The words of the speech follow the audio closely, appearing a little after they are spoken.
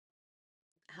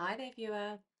Hi there,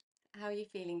 viewer. How are you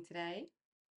feeling today?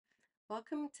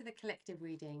 Welcome to the collective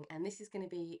reading, and this is going to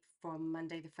be from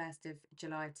Monday, the 1st of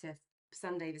July to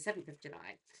Sunday, the 7th of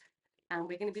July. And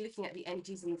we're going to be looking at the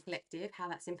energies in the collective, how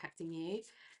that's impacting you,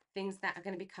 things that are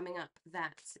going to be coming up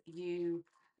that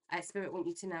Spirit want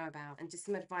you to know about, and just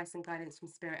some advice and guidance from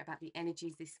Spirit about the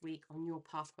energies this week on your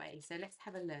pathway. So let's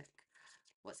have a look.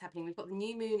 What's happening? We've got the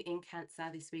new moon in Cancer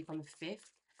this week on the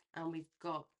 5th, and we've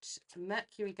got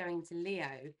Mercury going to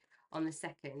Leo on the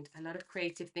 2nd. A lot of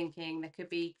creative thinking. There could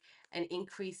be an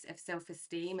increase of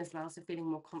self-esteem as well, so feeling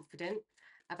more confident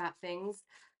about things,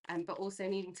 but also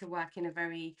needing to work in a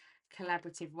very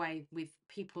collaborative way with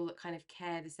people that kind of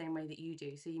care the same way that you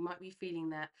do. So you might be feeling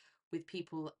that with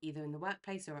people either in the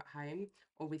workplace or at home,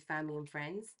 or with family and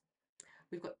friends.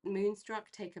 We've got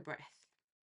Moonstruck, take a breath.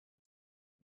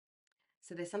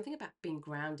 So there's something about being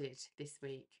grounded this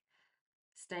week,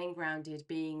 staying grounded,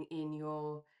 being in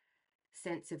your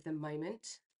sense of the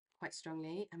moment quite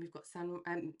strongly. And we've got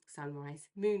sunrise,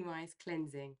 moonrise,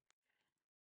 cleansing.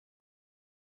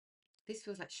 This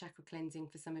feels like chakra cleansing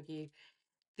for some of you.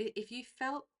 If you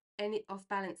felt any off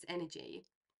balance energy,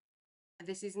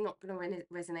 this is not going to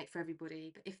resonate for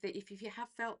everybody. But if you have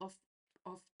felt off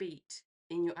beat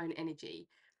in your own energy,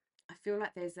 I feel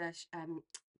like there's a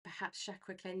perhaps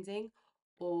chakra cleansing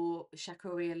or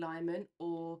chakra realignment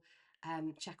or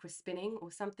chakra spinning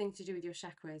or something to do with your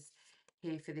chakras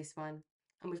here for this one.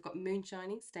 And we've got moon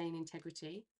shining, stay in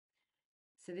integrity.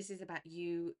 So this is about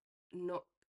you not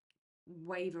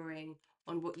wavering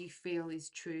on what you feel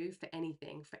is true for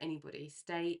anything, for anybody.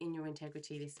 Stay in your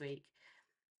integrity this week.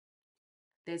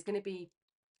 There's going to be,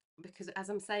 because as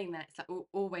I'm saying that, it's like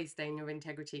always stay in your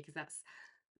integrity, because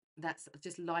that's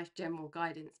just life general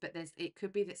guidance. But it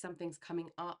could be that something's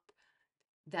coming up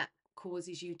that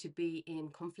causes you to be in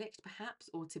conflict perhaps,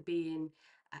 or to be in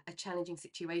a challenging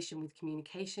situation with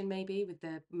communication, maybe with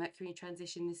the Mercury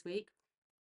transition this week.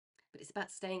 But it's about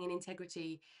staying in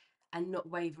integrity and not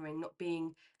wavering, not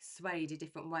being swayed a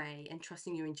different way, and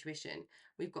trusting your intuition.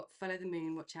 We've got follow the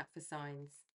moon, watch out for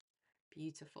signs.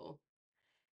 Beautiful.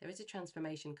 There is a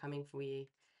transformation coming for you.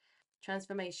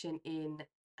 Transformation in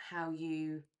how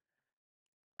you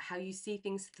see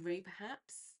things through,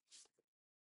 perhaps.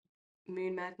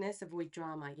 Moon madness, avoid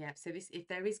drama. Yeah, so this, if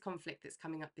there is conflict that's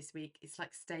coming up this week, it's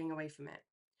like staying away from it.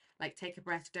 Like, take a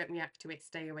breath, don't react to it,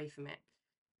 stay away from it.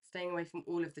 Staying away from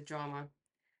all of the drama.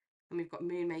 And we've got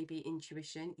moon, maybe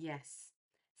intuition. Yes,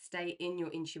 stay in your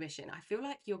intuition. I feel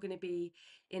like you're going to be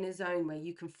in a zone where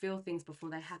you can feel things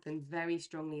before they happen very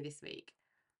strongly this week.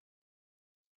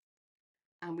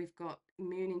 And we've got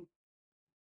moon in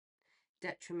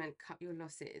detriment, cut your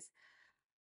losses.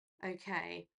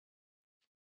 Okay,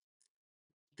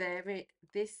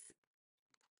 there's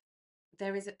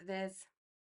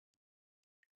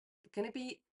going to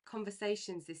be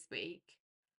conversations this week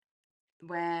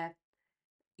where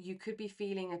you could be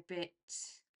feeling a bit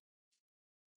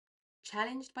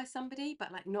challenged by somebody,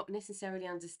 but like not necessarily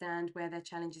understand where their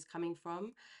challenge is coming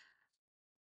from.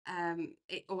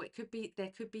 Or it could be,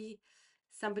 there could be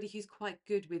somebody who's quite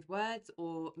good with words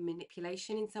or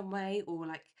manipulation in some way, or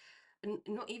like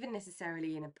not even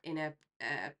necessarily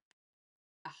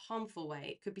a harmful way.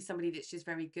 It could be somebody that's just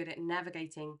very good at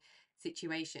navigating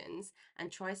situations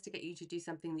and tries to get you to do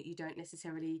something that you don't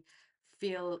necessarily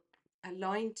feel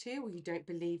aligned to, or you don't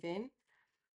believe in.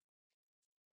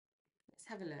 Let's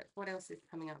have a look. What else is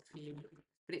coming up for you?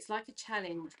 But it's like a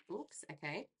challenge. Oops,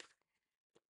 okay.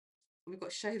 We've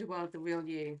got show the world the real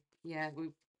you. Yeah,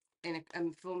 we've in a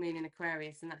full moon in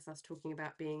Aquarius, and that's us talking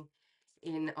about being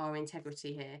in our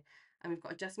integrity here. And we've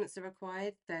got adjustments are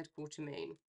required, third quarter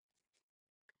moon.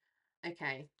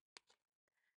 Okay.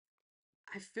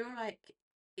 I feel like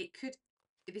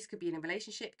this could be in a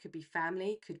relationship, could be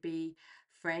family, could be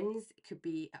friends, it could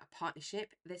be a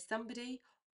partnership. There's somebody,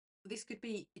 this could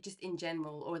be just in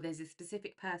general, or there's a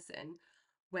specific person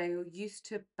where you're used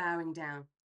to bowing down,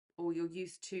 or you're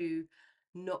used to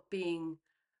not being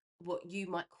what you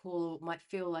might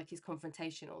feel like is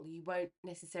confrontational. You won't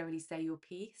necessarily say your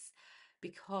piece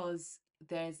because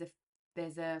there's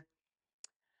a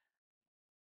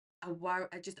worry,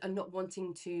 just a not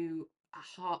wanting to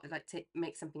like to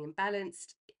make something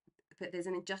imbalanced, but there's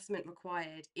an adjustment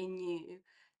required in you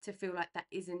to feel like that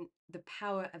isn't the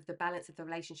power of the balance of the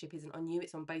relationship isn't on you,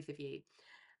 it's on both of you.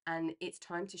 And it's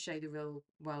time to show the real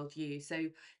world you. So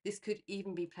this could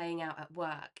even be playing out at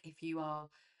work. If you are,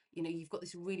 you've got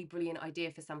this really brilliant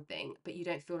idea for something, but you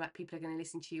don't feel like people are going to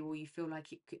listen to you, or you feel like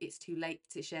it's too late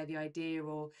to share the idea,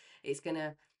 or it's going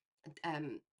to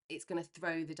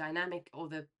throw the dynamic, or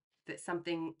the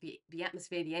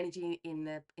atmosphere, the energy in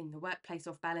the workplace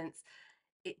off balance.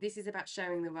 this is about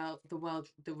showing the world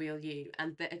the real you,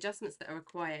 and the adjustments that are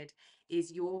required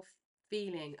is your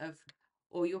feeling of,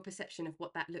 or your perception of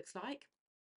what that looks like,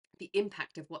 the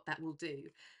impact of what that will do,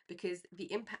 because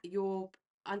the impact, your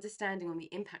understanding on the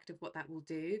impact of what that will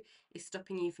do is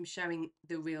stopping you from showing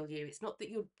the real you. It's not that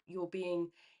you're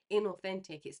being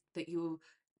inauthentic, it's that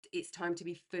it's time to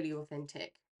be fully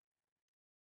authentic.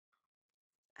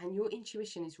 And your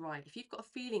intuition is right. If you've got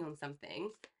a feeling on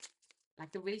something,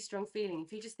 like a really strong feeling,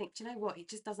 if you just think, do you know what, it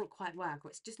just doesn't quite work, or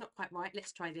it's just not quite right,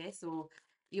 let's try this, or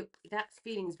that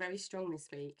feeling is very strong this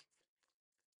week,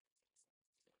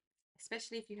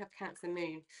 especially if you have Cancer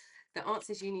moon. The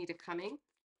answers you need are coming.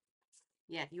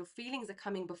 Yeah, your feelings are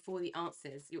coming before the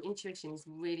answers. Your intuition is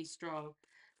really strong.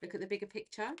 Look at the bigger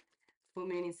picture. Full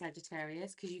moon in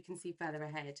Sagittarius, because you can see further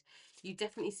ahead. You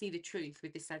definitely see the truth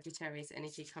with this Sagittarius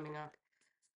energy coming up.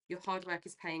 Your hard work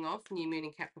is paying off. New moon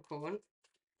in Capricorn.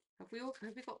 Have we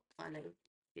got, I know,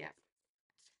 yeah.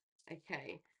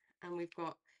 Okay, and we've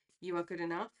got you are good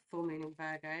enough. Full moon in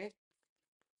Virgo. I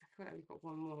feel like we've got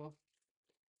one more.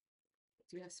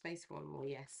 Do we have space for one more?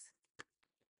 Yes.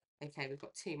 Okay, we've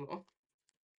got two more.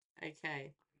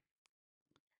 Okay.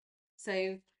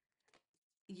 So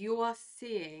you are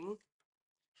seeing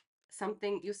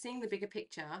something, you're seeing the bigger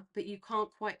picture, but you can't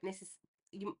quite necessarily,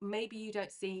 maybe you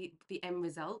don't see the end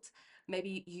result,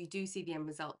 maybe you do see the end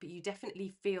result, but you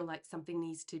definitely feel like something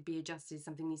needs to be adjusted,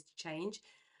 something needs to change.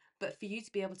 But for you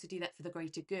to be able to do that for the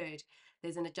greater good,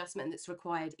 there's an adjustment that's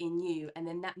required in you, and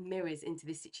then that mirrors into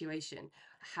this situation,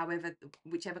 however,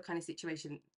 whichever kind of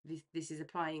situation this is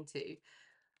applying to.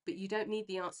 But you don't need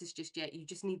the answers just yet, you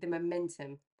just need the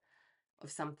momentum of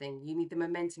something. You need the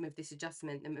momentum of this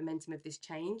adjustment, the momentum of this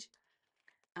change.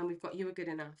 And we've got you are good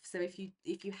enough. So if you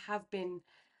have been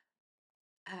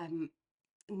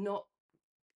not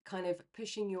kind of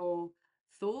pushing your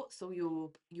thoughts or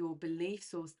your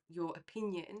beliefs or your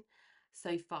opinion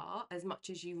so far as much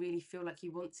as you really feel like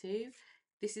you want to,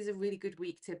 this is a really good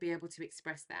week to be able to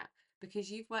express that, because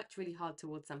you've worked really hard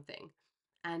towards something,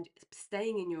 and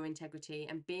staying in your integrity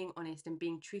and being honest and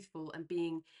being truthful and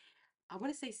being, I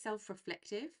want to say,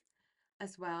 self-reflective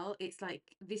as well. It's like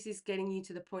this is getting you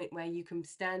to the point where you can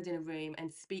stand in a room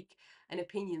and speak an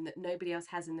opinion that nobody else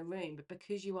has in the room, but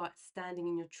because you are standing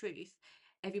in your truth,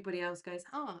 everybody else goes,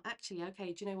 oh, actually,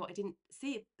 okay, do you know what, I didn't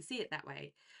see it that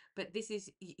way. But this is,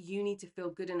 you need to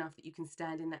feel good enough that you can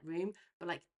stand in that room, but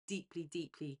like deeply,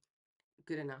 deeply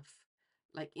good enough,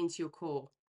 like into your core.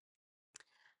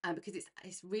 Because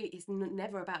it's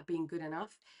never about being good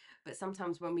enough, but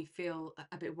sometimes when we feel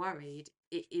a bit worried,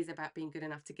 it is about being good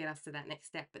enough to get us to that next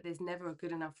step. But there's never a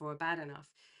good enough or a bad enough.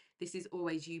 This is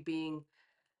always you being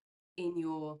in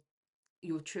your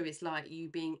truest light, you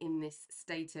being in this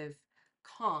state of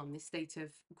calm, this state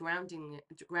of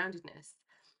groundedness.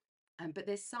 But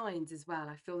there's signs as well.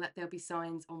 I feel that there'll be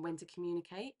signs on when to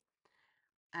communicate.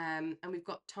 And we've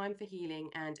got time for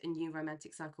healing and a new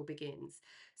romantic cycle begins.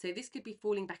 So this could be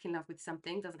falling back in love with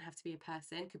something, doesn't have to be a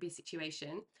person, could be a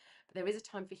situation. But there is a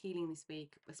time for healing this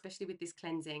week, especially with this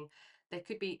cleansing. There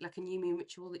could be like a new moon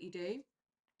ritual that you do.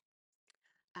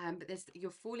 But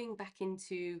you're falling back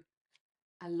into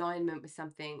alignment with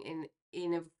something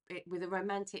with a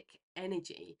romantic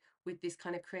energy, with this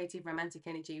kind of creative romantic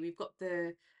energy. We've got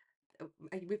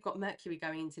Mercury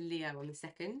going into Leo on the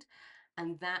 2nd,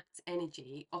 and that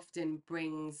energy often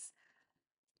brings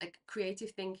like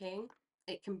creative thinking.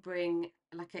 It can bring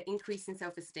like an increase in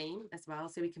self-esteem as well,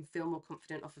 so we can feel more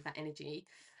confident off of that energy.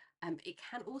 It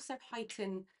can also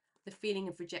heighten the feeling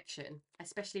of rejection,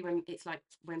 especially when it's like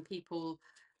when people,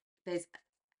 there's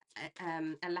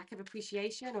a lack of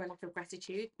appreciation or a lack of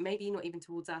gratitude, maybe not even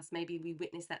towards us, maybe we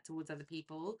witness that towards other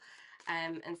people,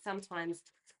 and sometimes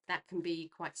that can be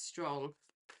quite strong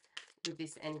with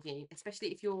this energy, especially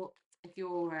if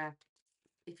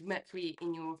Mercury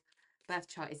in your birth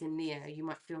chart is in Leo. You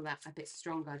might feel that a bit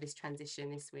stronger this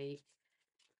transition this week.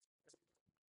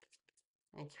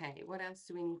 Okay, what else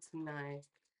do we need to know?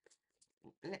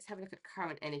 Let's have a look at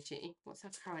current energy. What's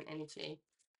our current energy?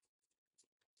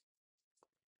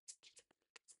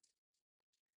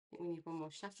 I think we need one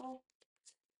more shuffle.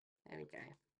 There we go.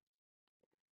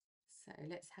 So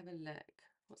let's have a look.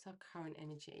 What's our current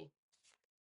energy?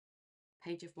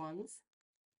 Page of Wands.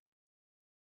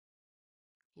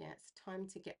 Yeah, it's time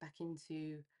to get back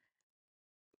into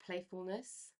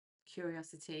playfulness,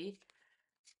 curiosity.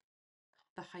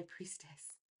 The High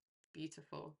Priestess.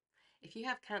 Beautiful. If you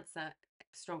have Cancer,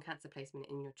 strong Cancer placement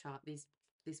in your chart, this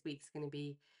week's going to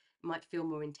be, might feel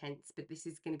more intense, but this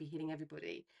is going to be hitting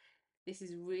everybody. This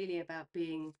is really about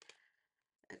being,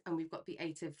 and we've got the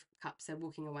 8 of Cups, so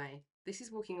walking away. This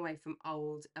is walking away from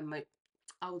old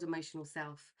old emotional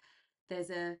self. There's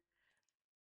a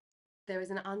there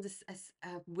is a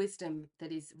wisdom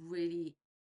that is really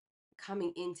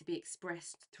coming in to be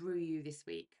expressed through you this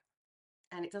week.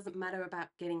 And it doesn't matter about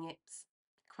getting it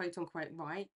quote unquote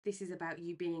right. This is about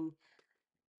you being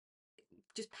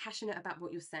just passionate about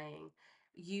what you're saying.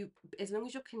 You, as long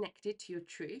as you're connected to your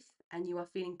truth and you are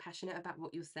feeling passionate about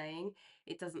what you're saying,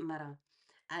 it doesn't matter.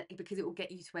 Because it will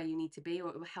get you to where you need to be, or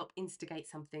it will help instigate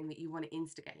something that you want to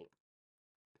instigate.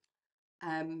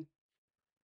 But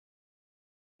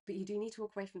you do need to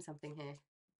walk away from something here.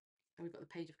 And we've got the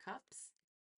Page of Cups.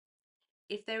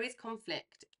 If there is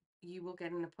conflict, you will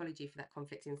get an apology for that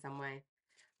conflict in some way.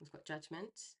 We've got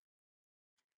Judgment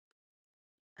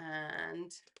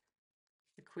and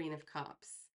the Queen of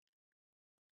Cups.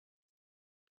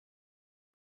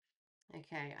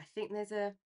 Okay, I think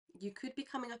you could be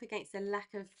coming up against a lack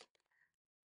of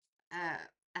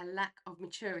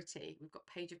maturity. We've got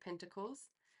Page of Pentacles.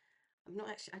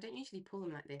 I don't usually pull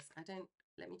them like this.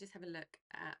 Let me just have a look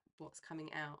at what's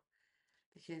coming out,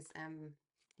 because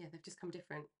yeah, they've just come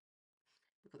different.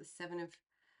 We've got the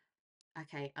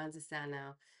okay, I understand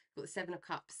now. We've got the Seven of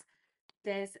Cups.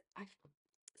 I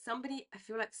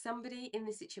feel like somebody in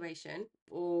this situation,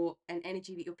 or an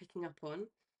energy that you're picking up on,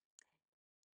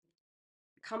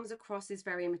 comes across as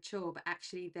very immature, but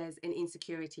actually there's an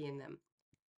insecurity in them.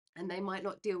 And they might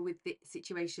not deal with the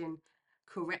situation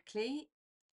correctly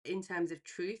in terms of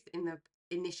truth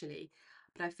initially,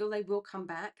 but I feel they will come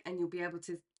back and you'll be able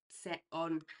to set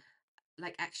on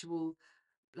like actual,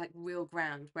 like real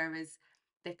ground. Whereas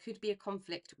there could be a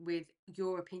conflict with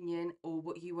your opinion or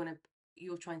what you're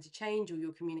trying to change, or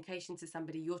your communication to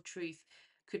somebody. Your truth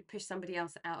could push somebody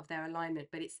else out of their alignment,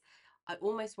 but I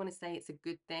almost want to say it's a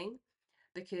good thing,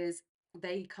 because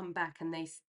they come back and they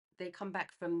come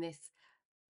back from this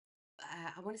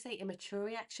I want to say immature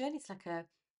reaction. It's like a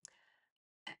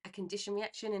conditioned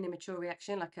reaction, an immature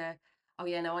reaction, like oh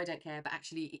yeah, no, I don't care, but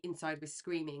actually inside we're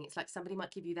screaming. It's like somebody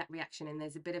might give you that reaction and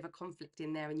there's a bit of a conflict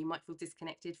in there and you might feel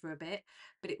disconnected for a bit,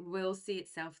 but it will see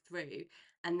itself through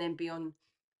and then be on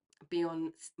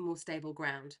more stable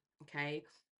ground. Okay,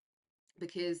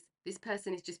 because this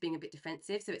person is just being a bit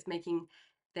defensive, so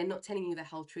they're not telling you the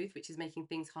whole truth, which is making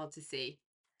things hard to see.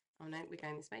 Oh no, we're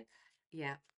going this way.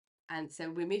 Yeah. And so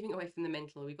we're moving away from the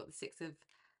mental. We've got the Six of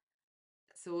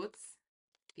Swords,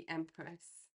 the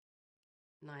Empress.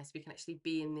 Nice. We can actually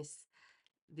be in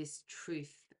this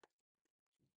truth.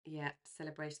 Yeah,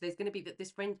 celebration. There's going to be that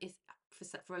this friend is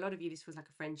for a lot of you. This was like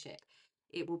a friendship.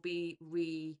 It will be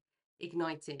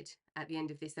reignited at the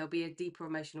end of this. There'll be a deeper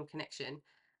emotional connection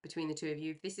between the two of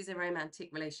you. If this is a romantic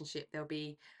relationship, there'll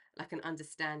be like an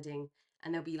understanding,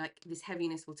 and there'll be like this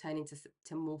heaviness will turn into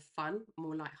more fun,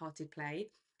 more light-hearted play.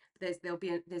 There's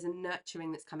a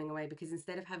nurturing that's coming away, because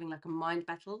instead of having like a mind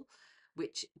battle,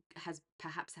 which has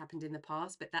perhaps happened in the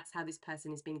past, but that's how this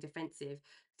person is being defensive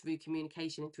through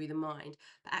communication and through the mind.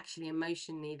 But actually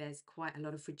emotionally there's quite a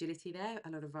lot of fragility there, a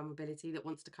lot of vulnerability that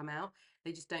wants to come out.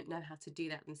 They just don't know how to do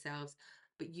that themselves.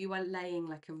 But you are laying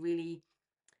like a really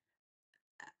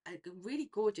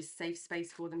gorgeous safe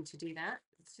space for them to do that.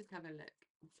 Let's just have a look.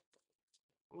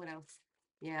 What else?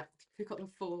 Yeah, we've got the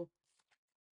Four.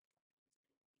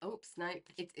 Oops, no,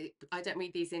 I don't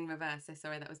read these in reverse, so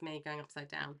sorry, that was me going upside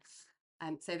down.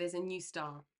 So there's a new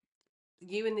start.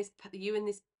 You and this,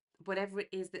 whatever it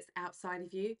is that's outside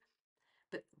of you,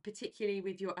 but particularly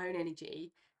with your own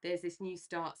energy, there's this new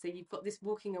start. So you've got this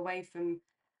walking away from,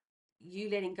 you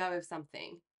letting go of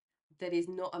something that is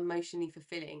not emotionally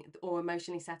fulfilling or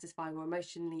emotionally satisfying or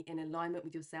emotionally in alignment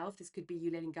with yourself. This could be you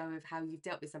letting go of how you've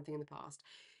dealt with something in the past.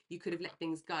 You could have let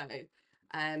things go.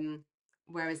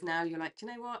 Whereas now you're like, do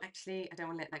you know what? Actually, I don't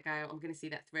want to let that go. I'm going to see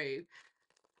that through.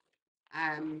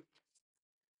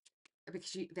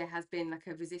 Because there has been like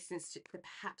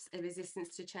perhaps a resistance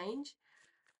to change.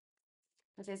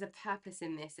 But there's a purpose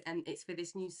in this, and it's for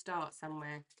this new start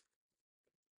somewhere.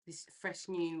 This fresh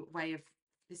new way of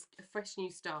a fresh new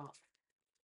start.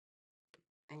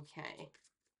 Okay.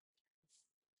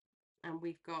 And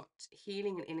we've got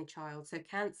healing and inner child. So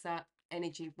Cancer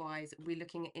energy wise, we're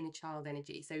looking at inner child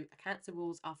energy. So Cancer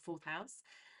rules our fourth house,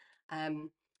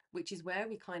 which is where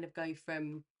we kind of go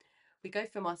from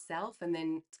ourselves and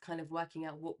then kind of working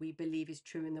out what we believe is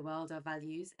true in the world, our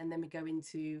values, and then we go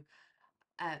into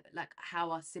like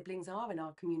how our siblings are and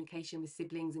our communication with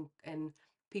siblings and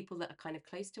people that are kind of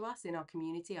close to us in our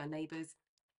community, our neighbors.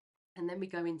 And then we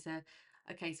go into,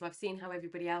 okay, so I've seen how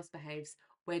everybody else behaves,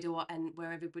 where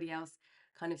everybody else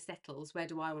kind of settles, where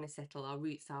do I want to settle, our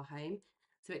roots, our home.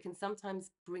 So it can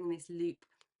sometimes bring this loop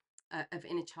of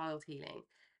inner child healing.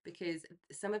 because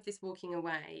some of this walking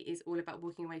away is all about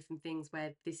walking away from things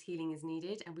where this healing is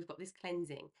needed, and we've got this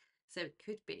cleansing. So it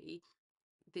could be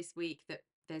this week that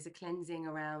there's a cleansing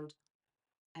around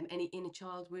any inner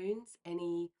child wounds,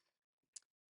 any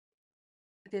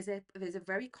there's a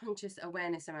very conscious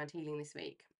awareness around healing this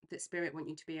week that spirit want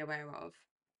you to be aware of,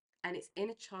 and it's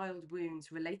inner child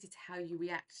wounds related to how you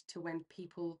react to when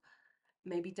people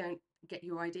maybe don't get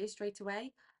your idea straight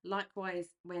away. Likewise,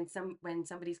 when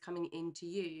somebody's coming into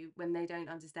you, when they don't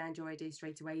understand your idea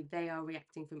straight away, they are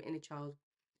reacting from inner child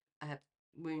uh,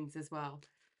 wounds as well.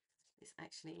 It's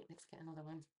actually, let's get another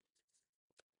one.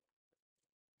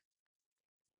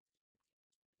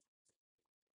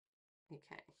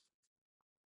 Okay,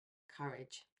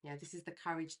 courage. Yeah, this is the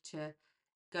courage to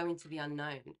go into the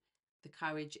unknown, the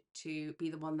courage to be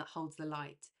the one that holds the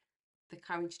light, the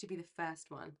courage to be the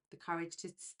first one, the courage to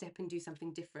step and do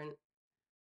something different.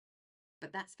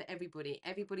 But that's for everybody.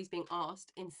 Everybody's being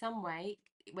asked in some way,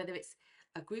 whether it's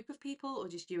a group of people or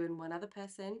just you and one other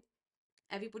person,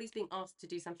 everybody's being asked to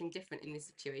do something different in this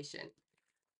situation.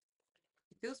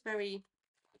 It feels very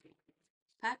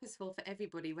purposeful for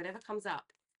everybody, whatever comes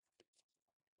up.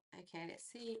 Okay, let's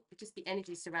see just the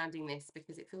energy surrounding this,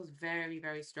 because it feels very,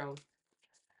 very strong.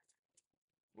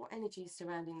 What energy is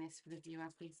surrounding this for the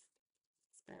viewer, please,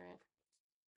 Spirit?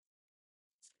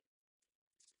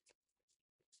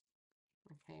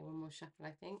 Okay, one more shuffle,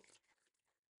 I think.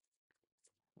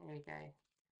 There we go.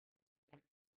 That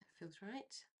feels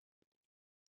right.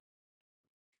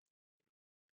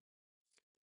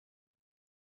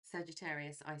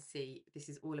 Sagittarius, I see. This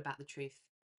is all about the truth.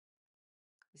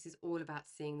 This is all about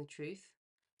seeing the truth.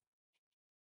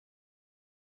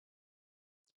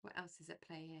 What else is at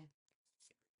play here?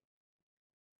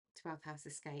 12th house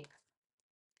escape.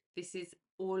 This is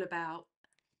all about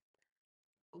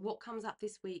what comes up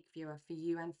this week, viewer, for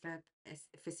you and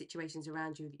for situations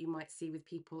around you that you might see with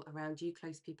people around you,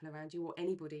 close people around you, or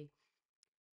anybody.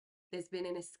 There's been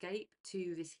an escape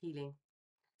to this healing.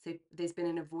 So there's been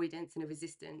an avoidance and a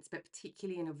resistance, but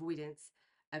particularly an avoidance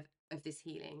of this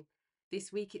healing.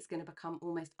 This week, it's going to become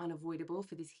almost unavoidable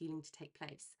for this healing to take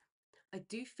place. I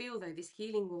do feel, though, this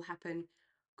healing will happen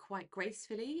quite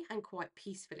gracefully and quite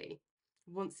peacefully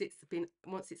once it's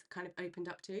kind of opened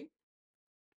up to.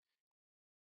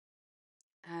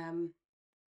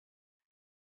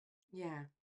 Yeah,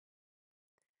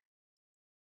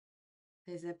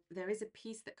 there is a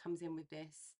peace that comes in with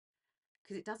this,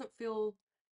 because it doesn't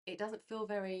feel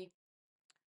very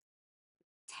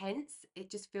tense. It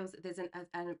just feels that there's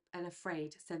an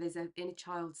afraid. So there's an inner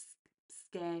child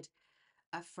scared,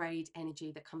 afraid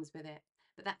energy that comes with it.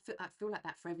 But I feel like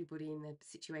that for everybody in the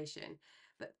situation.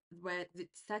 But where the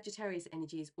Sagittarius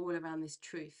energy is all around this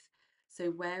truth.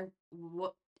 So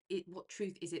what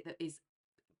truth is it that is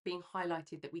being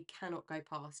highlighted that we cannot go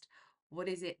past? What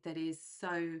is it that is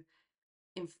so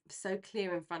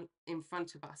clear in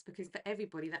front of us? Because for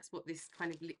everybody, that's what this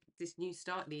kind of this new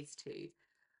start leads to.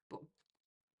 But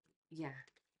yeah,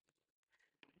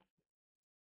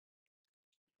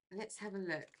 let's have a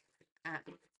look at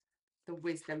the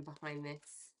wisdom behind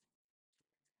this.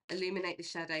 Illuminate the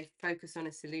shadow, focus on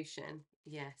a solution.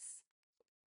 Yes.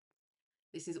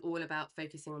 This is all about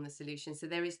focusing on the solution. So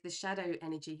there is the shadow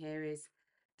energy here, is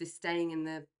the staying in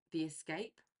the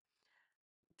escape.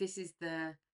 This is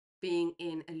the being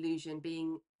in illusion,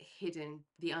 being hidden,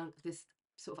 this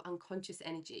sort of unconscious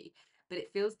energy. But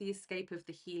it feels the escape of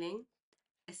the healing,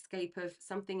 escape of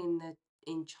something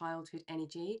in childhood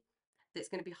energy that's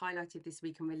going to be highlighted this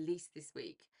week and released this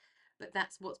week. But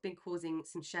that's what's been causing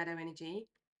some shadow energy,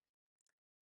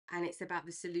 and it's about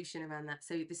the solution around that.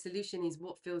 So the solution is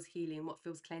what feels healing, what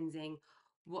feels cleansing,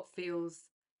 what feels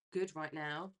good right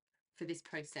now for this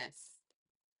process.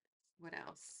 What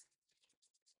else?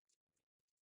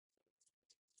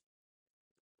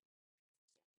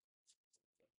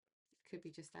 Could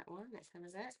be just that one. Let's have a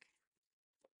look.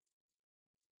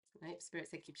 Nope, spirit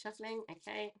said keep shuffling.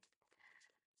 Okay.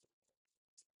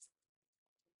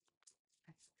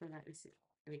 I feel like this is,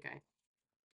 here we go.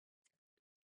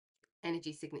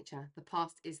 Energy signature. The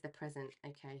past is the present.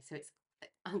 Okay, so it's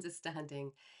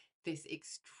understanding this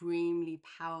extremely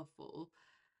powerful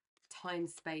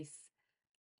time-space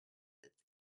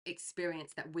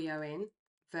experience that we are in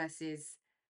versus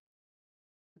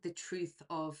the truth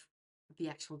of the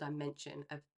actual dimension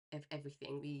of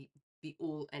everything, the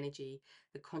all energy,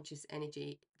 the conscious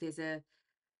energy. There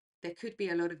could be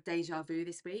a lot of deja vu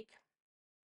this week,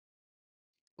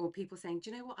 or people saying,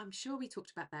 do you know what, I'm sure we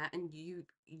talked about that, and you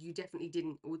definitely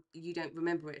didn't, or you don't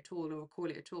remember it at all or recall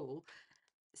it at all.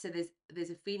 So there's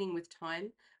a feeling with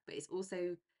time, but it's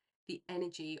also the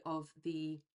energy of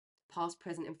the past,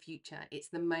 present, and future. It's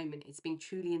the moment. It's being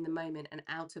truly in the moment and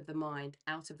out of the mind,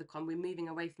 out of the we're moving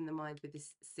away from the mind with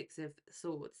this Six of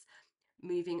Swords,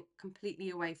 moving completely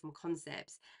away from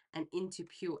concepts and into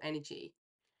pure energy.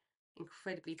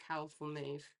 Incredibly powerful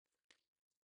move.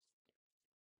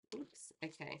 Oops.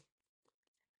 Okay.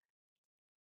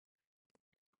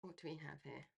 What do we have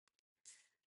here?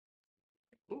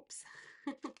 Oops.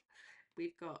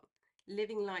 We've got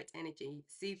living light energy.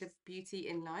 See the beauty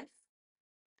in life.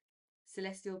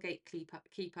 Celestial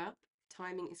gatekeeper.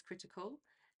 Timing is critical.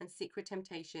 And secret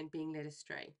temptation, being led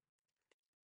astray.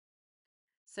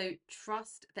 So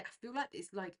trust that. I feel like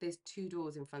it's like there's two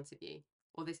doors in front of you,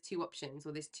 or there's two options,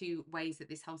 or there's two ways that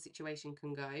this whole situation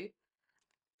can go.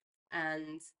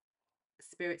 And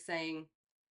Spirit saying,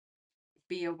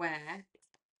 be aware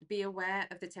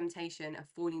of the temptation of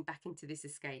falling back into this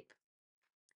escape.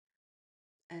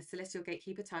 Celestial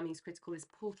gatekeeper, timing is critical. There's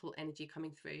portal energy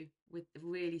coming through with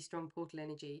really strong portal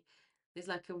energy. There's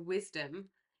like a wisdom,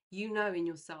 you know, in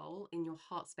your soul, in your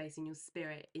heart space, in your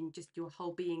spirit, in just your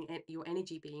whole being, your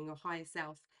energy being, your higher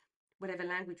self, whatever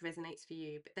language resonates for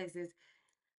you. But there's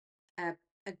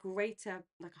a greater,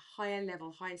 like a higher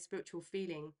level, higher spiritual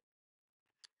feeling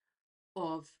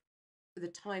of the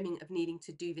timing of needing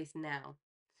to do this now.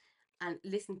 And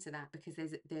listen to that, because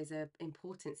there's a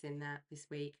importance in that this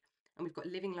week. And we've got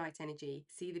living light energy.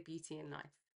 See the beauty in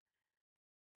life.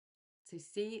 So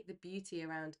see the beauty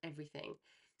around everything.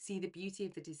 See the beauty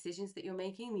of the decisions that you're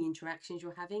making, the interactions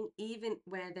you're having, even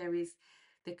where there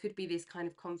could be this kind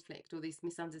of conflict or this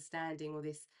misunderstanding or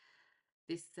this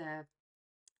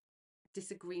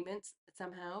disagreement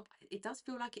somehow. It does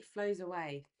feel like it flows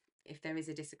away if there is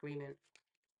a disagreement.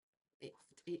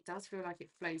 It does feel like it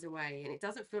flows away, and it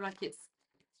doesn't feel like it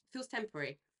feels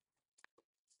temporary.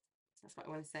 That's what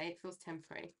I want to say. It feels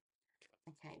temporary.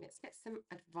 Okay, let's get some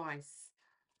advice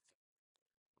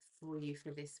for you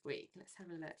for this week. Let's have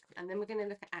a look. And then we're going to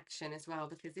look at action as well,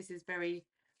 because this is very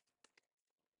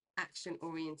action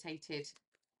orientated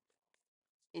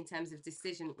in terms of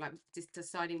decision, like just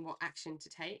deciding what action to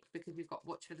take, because we've got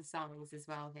watch for the signs as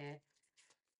well here.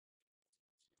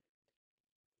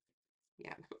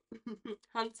 Yeah.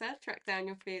 Hunter, track down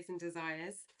your fears and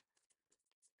desires.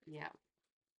 Yeah.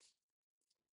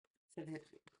 So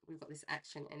we've got this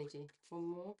action energy. One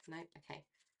more? No? Okay.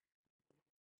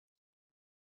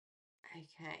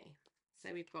 Okay.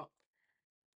 So we've got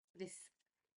this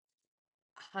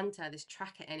hunter, this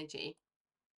tracker energy,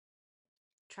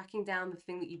 tracking down the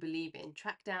thing that you believe in.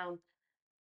 Track down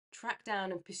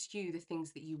and pursue the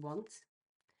things that you want.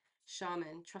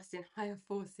 Shaman, trust in higher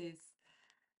forces.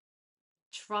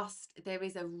 Trust there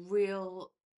is a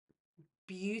real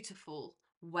beautiful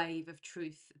wave of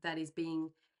truth that is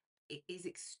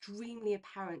extremely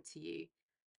apparent to you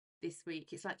this week.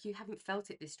 It's like you haven't felt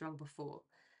it this strong before.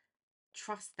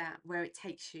 Trust that where it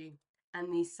takes you,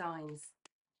 and these signs.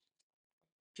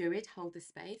 Druid, hold the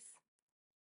space.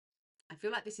 I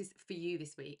feel like this is for you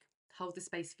this week. Hold the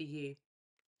space for you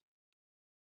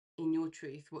in your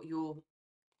truth, what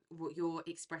you're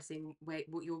expressing,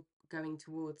 what you're going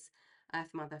towards.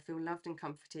 Earth Mother, feel loved and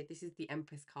comforted. This is the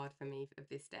Empress card for me of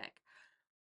this deck,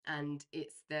 and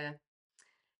it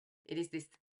is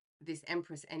this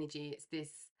Empress energy. It's this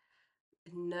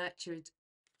nurtured,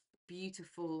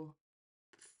 beautiful,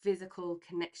 physical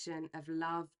connection of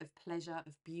love, of pleasure,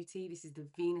 of beauty. This is the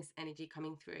Venus energy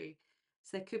coming through.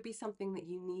 So there could be something that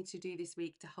you need to do this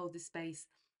week to hold the space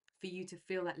for you to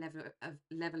feel that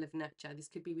level of nurture. This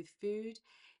could be with food.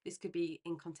 This could be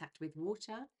in contact with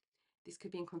water. This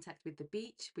could be in contact with the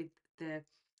beach, with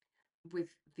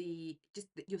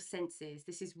your senses.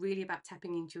 This is really about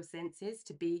tapping into your senses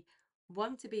to be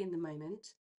in the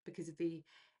moment, because of the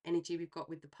energy we've got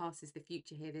with the past is the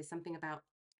future here. There's something about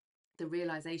the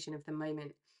realization of the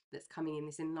moment that's coming in,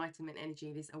 this enlightenment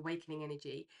energy, this awakening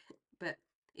energy, but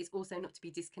it's also not to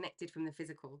be disconnected from the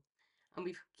physical. And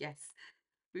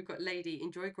we've got lady,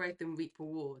 enjoy growth and reap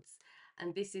rewards.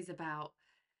 And this is about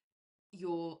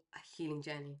your healing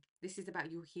journey. This is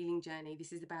about your healing journey.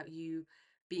 This is about you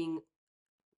being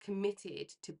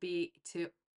committed to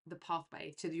the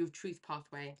pathway, to your truth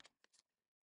pathway.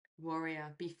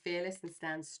 Warrior, be fearless and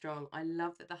stand strong. I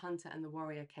love that the hunter and the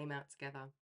warrior came out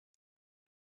together.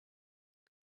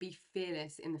 Be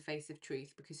fearless in the face of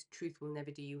truth, because truth will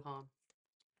never do you harm.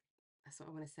 That's what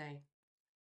I want to say.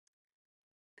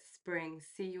 Spring,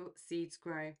 see your seeds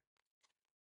grow.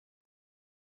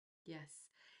 Yes.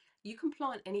 You can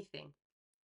plant anything.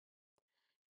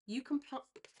 You can plant,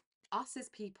 us as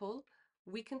people,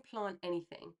 we can plant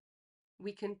anything.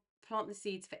 We can plant the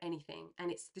seeds for anything.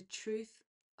 And it's the truth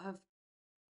of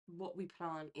what we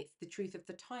plant. It's the truth of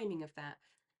the timing of that.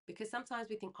 Because sometimes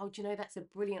we think, oh, do you know, that's a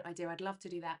brilliant idea, I'd love to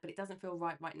do that, but it doesn't feel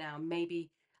right now.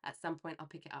 Maybe at some point I'll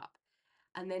pick it up.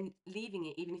 And then leaving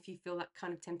it, even if you feel that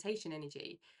kind of temptation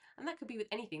energy. And that could be with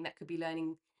anything. That could be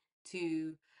learning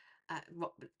to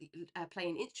play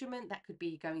an instrument. That could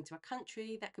be going to a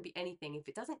country. That could be anything. If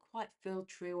it doesn't quite feel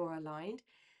true or aligned,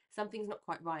 something's not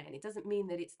quite right. And it doesn't mean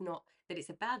that it's not, that it's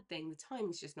a bad thing. The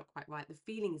timing's just not quite right. The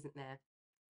feeling isn't there.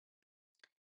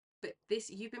 But this,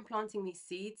 you've been planting these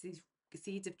seeds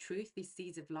of truth, these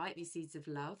seeds of light, these seeds of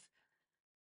love,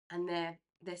 and they're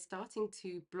starting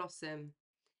to blossom.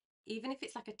 Even if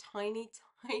it's like a tiny,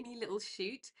 tiny little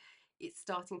shoot, it's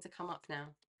starting to come up now.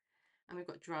 And we've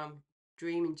got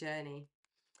dream and journey.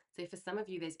 So for some of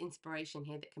you, there's inspiration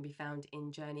here that can be found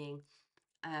in journeying,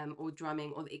 or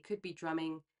drumming, or it could be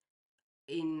drumming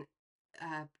in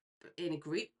uh, in a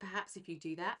group, perhaps, if you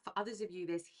do that. For others of you,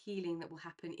 there's healing that will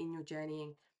happen in your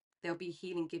journeying. There'll be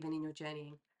healing given in your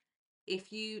journeying.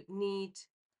 If you need,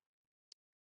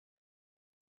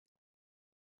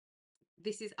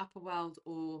 this is upper world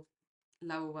or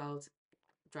lower world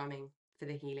drumming for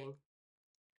the healing.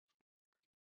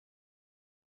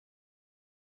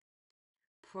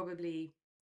 Probably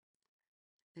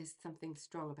there's something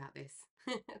strong about this,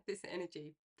 this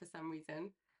energy for some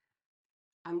reason.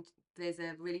 There's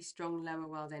a really strong lower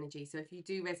world energy. So if you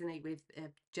do resonate with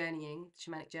journeying,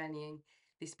 shamanic journeying,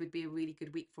 this would be a really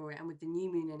good week for it. And with the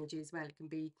new moon energy as well, it can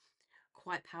be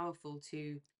quite powerful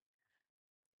to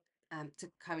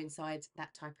coincide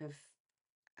that type of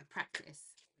practice.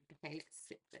 Okay,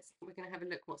 we're going to have a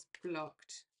look what's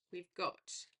blocked. We've got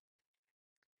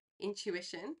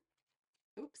intuition.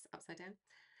 Oops, upside down.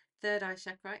 Third eye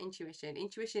chakra, intuition.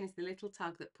 Intuition is the little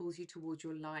tug that pulls you towards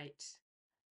your light.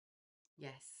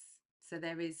 Yes. So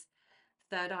there is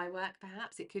third eye work,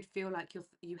 perhaps. It could feel like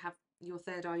you have your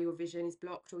third eye, your vision is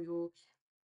blocked, or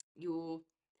your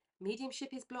mediumship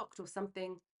is blocked, or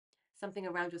something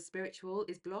around your spiritual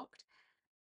is blocked.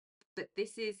 But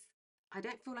this is, I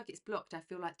don't feel like it's blocked. I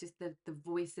feel like just the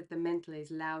voice of the mental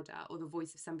is louder, or the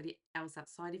voice of somebody else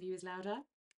outside of you is louder.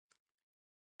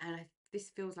 And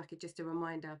this feels like just a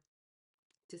reminder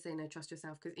to say, no, trust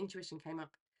yourself, because intuition came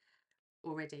up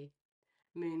already.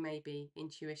 Moon, maybe,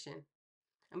 intuition.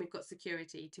 And we've got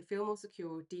security. To feel more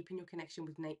secure, deepen your connection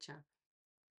with nature.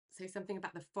 So something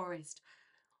about the forest,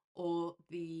 or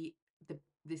the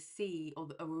sea, or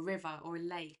a river or a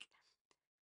lake.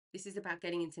 This is about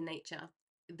getting into nature.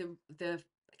 The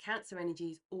Cancer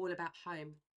energy is all about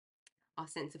home. Our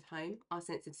sense of home, our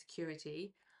sense of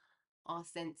security, our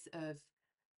sense of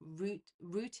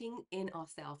rooting in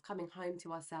ourselves, coming home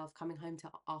to ourselves, coming home to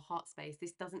our heart space.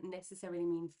 This doesn't necessarily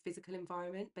mean physical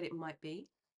environment, but it might be.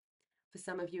 For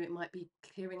some of you, it might be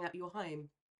clearing out your home,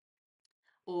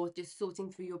 or just sorting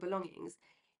through your belongings.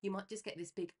 You might just get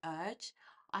this big urge.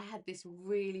 I had this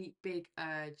really big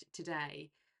urge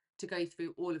today to go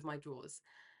through all of my drawers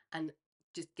and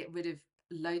just get rid of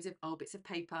loads of old bits of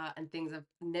paper and things I've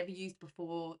never used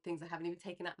before, things I haven't even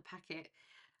taken out the packet.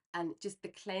 And just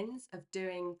the cleanse of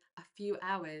doing a few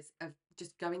hours of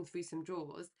just going through some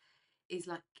drawers is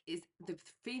the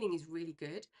feeling is really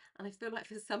good. And I feel like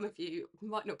for some of you, it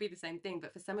might not be the same thing,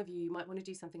 but for some of you, you might want to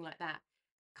do something like that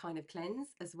kind of cleanse,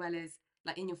 as well as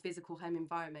like in your physical home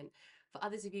environment. For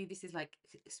others of you, this is like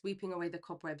sweeping away the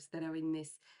cobwebs that are in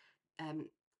this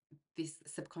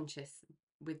subconscious,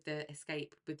 with the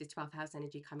escape, with the 12th house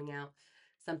energy coming out,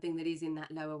 something that is in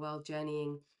that lower world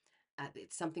journeying.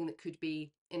 It's something that could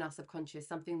be in our subconscious,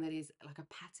 something that is like a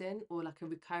pattern or like a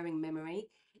recurring memory.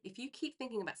 If you keep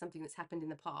thinking about something that's happened in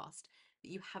the past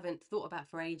that you haven't thought about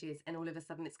for ages, and all of a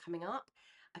sudden it's coming up,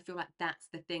 I feel like that's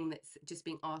the thing that's just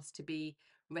being asked to be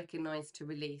recognized, to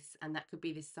release. And that could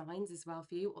be the signs as well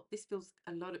for you. This feels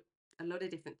a lot of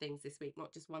different things this week,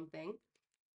 not just one thing.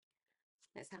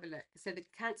 Let's have a look. So the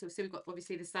Cancer, so we've got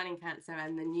obviously the sun in Cancer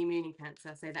and the new moon in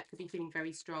Cancer, so that could be feeling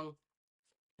very strong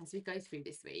as we go through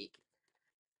this week.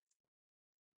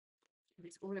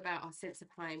 It's all about our sense of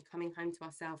home, coming home to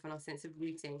ourselves, and our sense of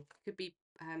rooting. It could be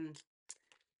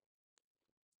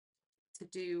to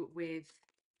do with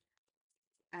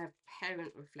a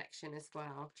parent reflection as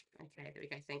well. Okay, there we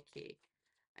go. Thank you.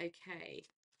 Okay,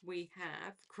 we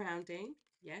have grounding.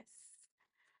 Yes.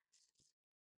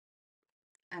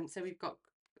 So we've got,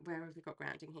 where have we got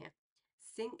grounding here?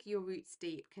 Sink your roots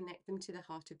deep, connect them to the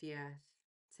heart of the earth.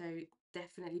 So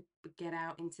definitely get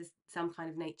out into some kind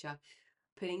of nature,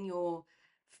 putting your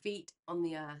feet on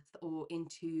the earth or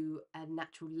into a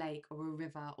natural lake or a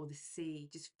river or the sea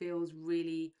just feels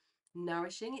really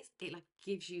nourishing. It like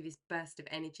gives you this burst of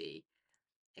energy.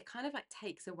 It kind of like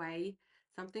takes away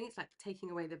something. It's like taking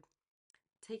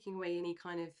away any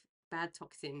kind of bad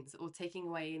toxins, or taking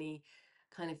away any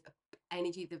kind of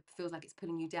energy that feels like it's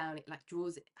pulling you down. It like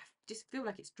draws it. I just feel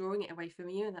like it's drawing it away from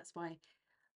you, and that's why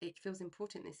it feels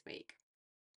important this week.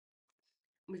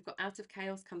 We've got out of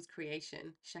chaos comes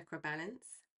creation, chakra balance.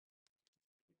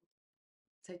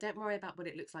 So don't worry about what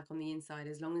it looks like on the inside,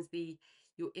 as long as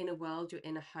your inner world, your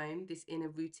inner home, this inner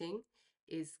rooting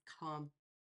is calm.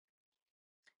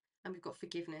 And we've got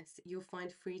forgiveness. You'll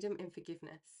find freedom in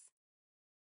forgiveness.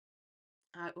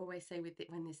 I always say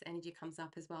when this energy comes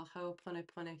up as well,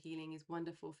 Ho'oponopono healing is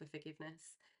wonderful for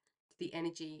forgiveness. The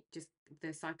energy, just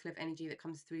the cycle of energy that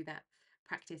comes through that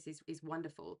practice is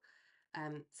wonderful.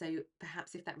 So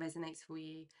perhaps if that resonates for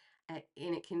you, and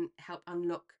it can help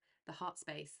unlock the heart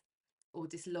space or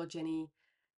dislodge any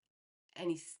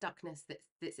stuckness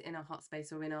that's in our heart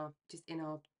space or in our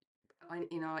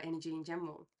energy in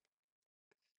general.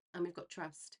 And we've got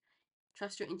trust.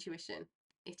 Trust your intuition.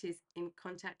 It is in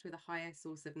contact with a higher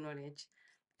source of knowledge,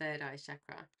 third eye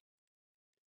chakra.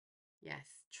 Yes,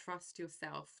 trust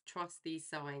yourself. Trust these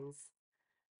signs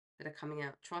that are coming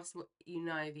out. Trust what you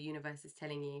know the universe is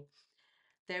telling you.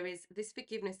 There is this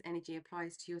forgiveness energy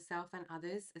applies to yourself and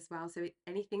others as well. So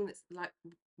anything that's like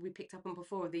we picked up on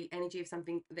before, the energy of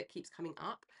something that keeps coming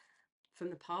up from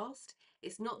the past,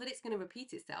 it's not that it's going to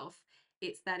repeat itself,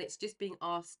 it's that it's just being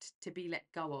asked to be let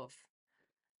go of.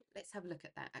 Let's have a look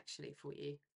at that actually for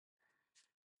you.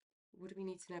 What do we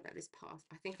need to know about this past?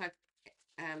 I think I've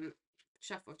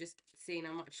shuffled, just seen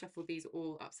I might have shuffled these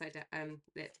all upside down,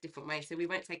 different ways, so we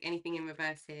won't take anything in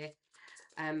reverse here.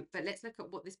 But let's look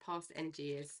at what this past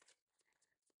energy is.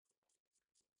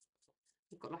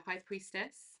 We've got the High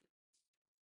Priestess.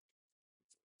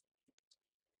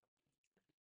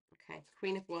 Okay,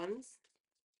 Queen of Wands.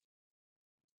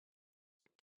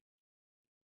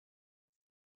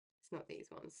 It's not these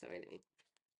ones, sorry.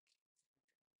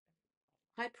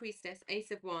 High Priestess,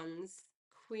 Ace of Wands,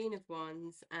 Queen of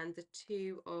Wands, and the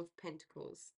Two of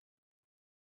Pentacles.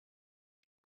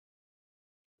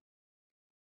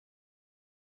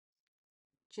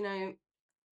 Do you know,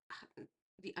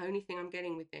 the only thing I'm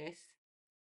getting with this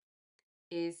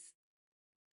is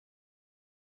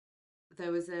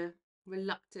there was a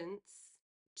reluctance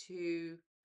to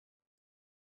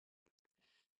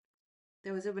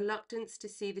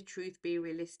see the truth be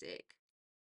realistic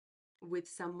with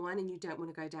someone, and you don't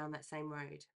want to go down that same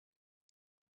road.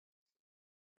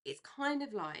 It's kind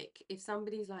of like if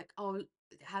somebody's like, oh, it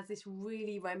has this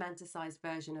really romanticized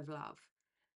version of love,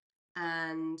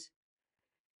 and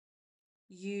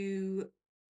you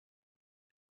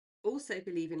also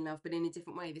believe in love but in a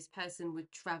different way. This person would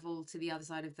travel to the other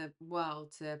side of the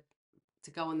world to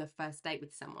go on the first date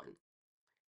with someone,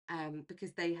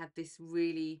 because they had this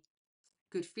really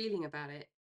good feeling about it,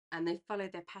 and they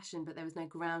followed their passion, but there was no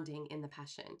grounding in the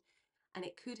passion, and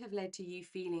it could have led to you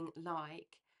feeling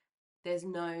like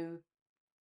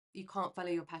you can't follow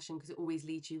your passion because it always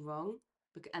leads you wrong,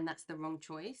 and that's the wrong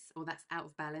choice, or that's out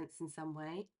of balance in some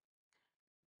way,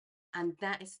 and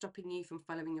that is stopping you from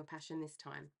following your passion this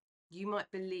time. You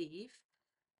might believe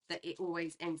that it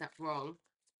always ends up wrong.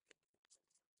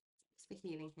 What's the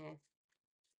healing here?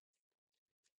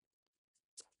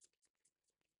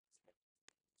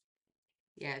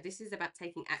 Yeah, this is about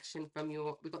taking action from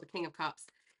we've got the King of Cups,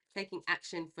 taking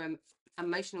action from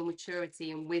emotional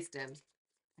maturity and wisdom.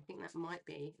 I think that might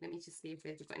be, let me just see if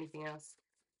we've got anything else.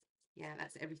 Yeah,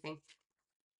 that's everything.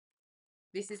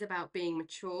 This is about being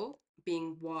mature,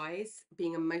 being wise,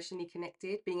 being emotionally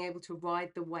connected, being able to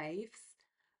ride the waves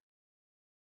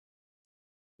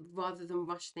rather than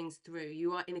rush things through.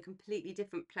 You are in a completely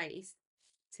different place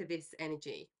to this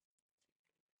energy.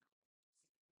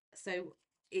 So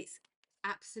it's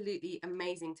absolutely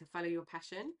amazing to follow your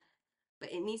passion,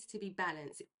 but it needs to be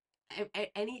balanced.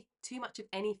 Too much of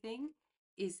anything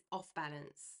is off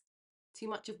balance. Too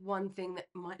much of one thing that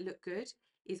might look good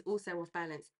is also off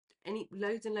balance.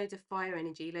 Loads and loads of fire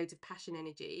energy, loads of passion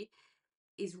energy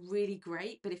is really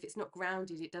great, but if it's not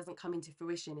grounded, it doesn't come into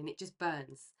fruition, and it just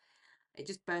burns. It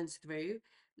just burns through.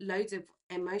 Loads of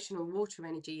emotional water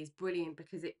energy is brilliant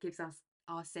because it gives us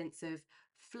our sense of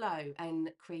flow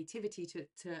and creativity to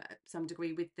some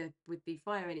degree with the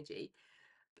fire energy.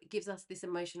 It gives us this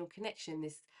emotional connection,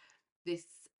 this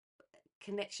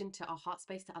connection to our heart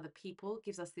space, to other people,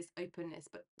 gives us this openness,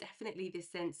 but definitely this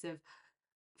sense of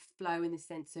flow and this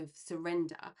sense of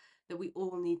surrender that we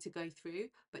all need to go through.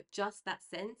 But just that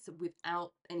sense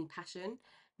without any passion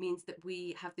means that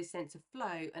we have this sense of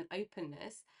flow and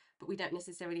openness, but we don't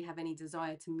necessarily have any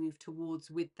desire to move towards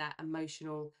with that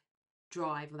emotional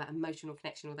drive or that emotional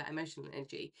connection or that emotional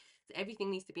energy. So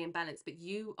everything needs to be in balance, but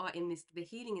you are in this, the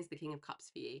healing is the King of Cups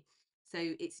for you. So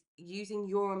it's using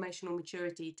your emotional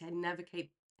maturity to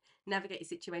navigate a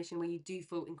situation where you do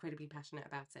feel incredibly passionate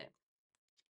about it.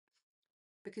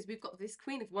 Because we've got this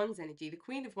Queen of Wands energy. The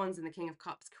Queen of Wands and the King of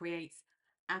Cups creates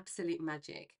absolute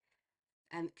magic.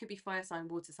 And it could be fire sign,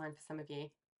 water sign for some of you.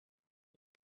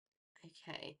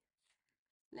 Okay,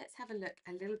 let's have a look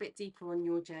a little bit deeper on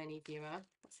your journey, viewer.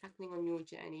 What's happening on your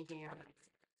journey here?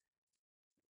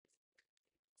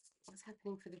 What's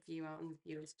happening for the viewer on the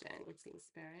viewer's journey, please,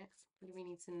 Spirit? What do we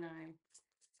need to know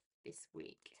this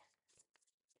week?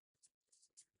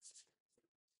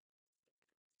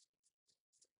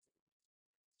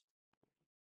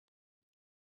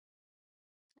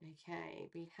 Okay,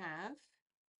 we have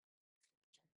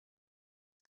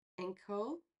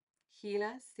Enkol,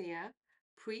 Healer, Seer,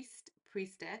 Priest,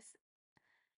 Priestess,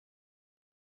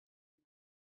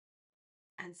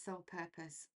 and Soul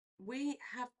Purpose. We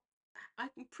have, I'm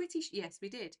pretty sure, yes, we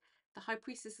did. The High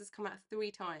Priestess has come out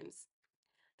 3 times.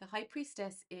 The High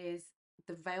Priestess is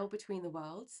the veil between the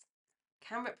worlds,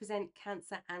 can represent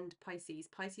Cancer and Pisces.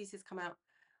 Pisces has come out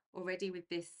already with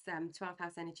this 12th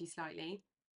house energy slightly.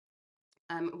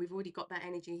 We've already got that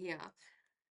energy here.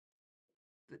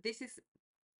 But this is,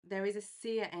 there is a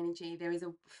seer energy. There's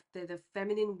the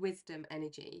feminine wisdom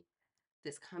energy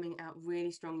that's coming out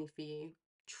really strongly for you.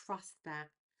 Trust that.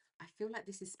 I feel like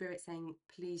this is Spirit saying,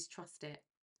 please trust it.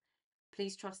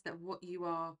 Please trust that what you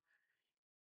are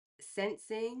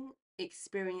sensing,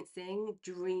 experiencing,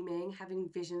 dreaming, having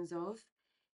visions of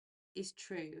is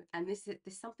true. And there's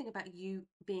something about you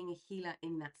being a healer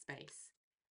in that space.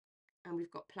 And we've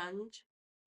got plunge.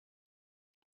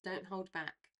 Don't hold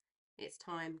back. It's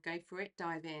time. Go for it.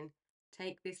 Dive in.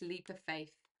 Take this leap of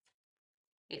faith.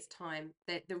 It's time.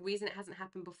 The reason it hasn't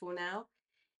happened before now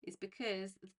is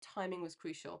because the timing was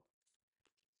crucial.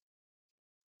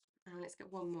 And let's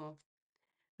get one more.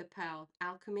 The Pearl.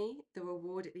 Alchemy, the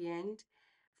reward at the end,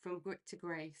 from grit to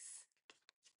grace.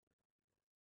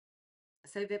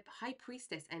 So the High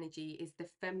Priestess energy is the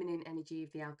feminine energy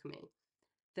of the alchemy.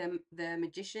 The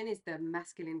Magician is the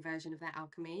masculine version of that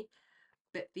alchemy,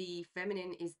 but the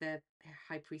feminine is the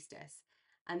High Priestess.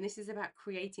 And this is about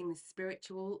creating the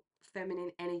spiritual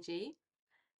feminine energy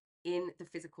in the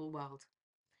physical world.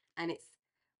 And it's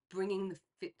bringing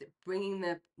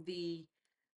the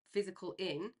physical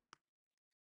in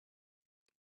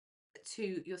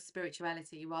to your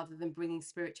spirituality rather than bringing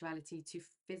spirituality to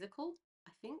physical.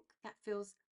 I think that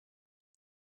feels,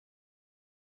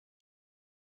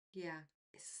 yeah,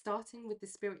 it's starting with the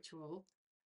spiritual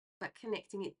but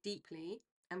connecting it deeply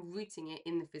and rooting it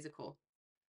in the physical.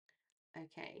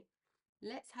 Okay,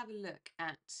 let's have a look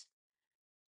at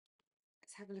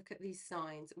these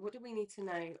signs. What do we need to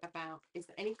know about? Is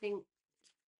there anything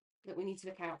that we need to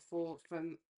look out for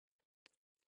from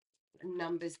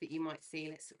numbers that you might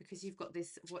see? Because you've got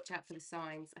this, watch out for the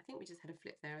signs. I think we just had a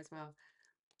flip there as well.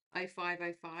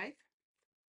 0505.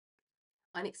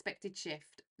 Unexpected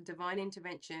shift, divine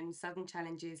intervention, sudden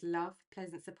challenges, love,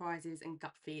 pleasant surprises, and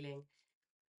gut feeling.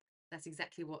 That's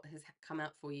exactly what has come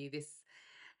out for you this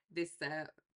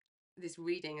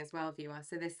reading as well, viewer.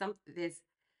 So there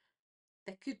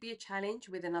could be a challenge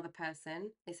with another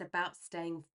person. It's about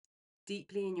staying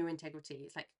deeply in your integrity.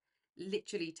 It's like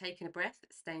literally taking a breath,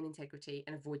 stay in integrity,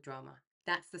 and avoid drama.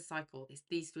 That's the cycle. It's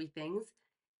these 3 things.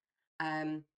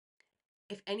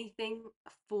 If anything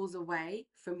falls away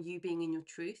from you being in your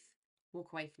truth,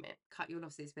 walk away from it. Cut your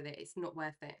losses with it. It's not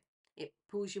worth it. It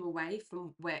pulls you away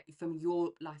from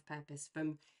your life purpose,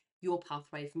 from your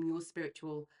pathway, from your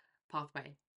spiritual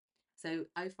pathway. So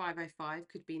 0505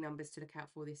 could be numbers to look out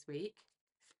for this week.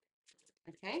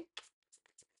 Okay.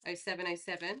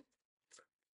 0707.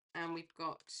 And we've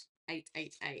got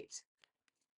 888.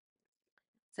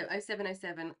 So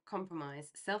 0707, compromise,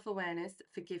 self-awareness,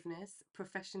 forgiveness,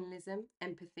 professionalism,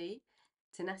 empathy,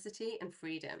 tenacity, and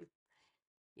freedom.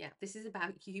 Yeah, this is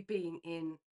about you being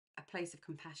in a place of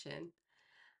compassion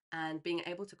and being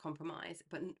able to compromise,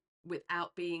 but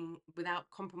without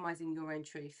compromising your own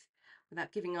truth,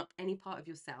 without giving up any part of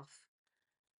yourself.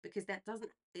 Because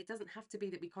it doesn't have to be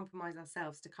that we compromise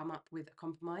ourselves to come up with a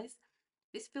compromise.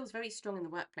 This feels very strong in the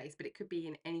workplace, but it could be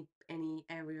in any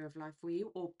area of life for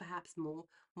you, or perhaps more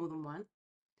than one.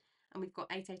 And we've got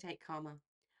 888 karma.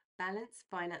 Balance,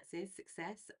 finances,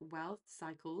 success, wealth,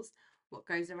 cycles. What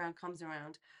goes around comes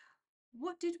around.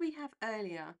 What did we have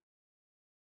earlier?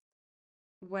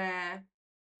 Where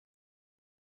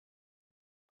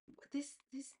this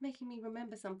is making me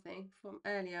remember something from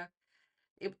earlier.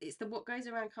 It's the what goes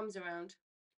around comes around.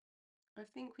 I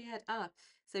think we had,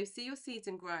 so see your seeds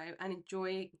and grow and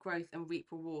enjoy growth and reap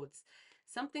rewards.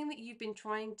 Something that you've been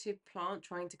trying to plant,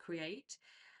 trying to create,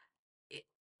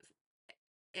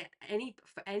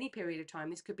 for any period of time.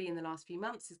 This could be in the last few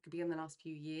months, this could be in the last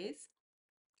few years.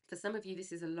 For some of you,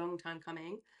 this is a long time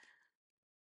coming.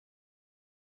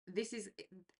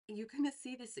 You're going to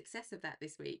see the success of that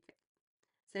this week.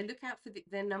 So look out for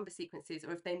their number sequences,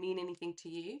 or if they mean anything to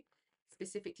you,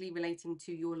 specifically relating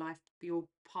to your life, your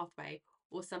pathway,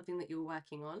 or something that you're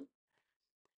working on.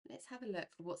 Let's have a look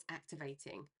for what's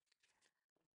activating.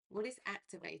 What is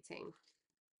activating?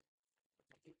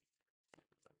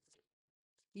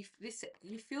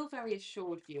 You feel very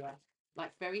assured, viewer,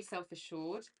 like very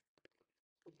self-assured,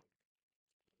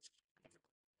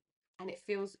 and it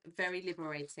feels very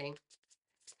liberating.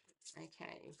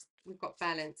 Okay, we've got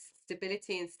balance,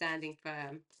 stability, and standing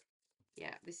firm.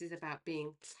 Yeah, this is about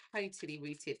being totally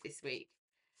rooted this week.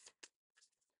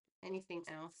 Anything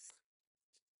else?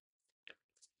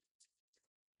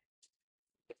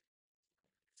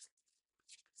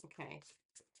 Okay.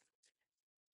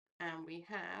 And we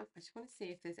have, I just want to see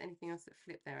if there's anything else that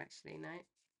flipped there actually. No.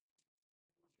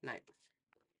 No.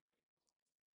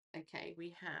 Okay,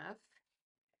 we have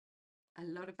a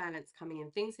lot of balance coming in.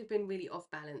 Things have been really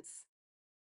off balance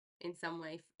in some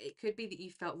way. It could be that you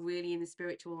felt really in the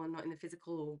spiritual and not in the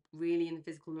physical, or really in the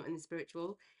physical, not in the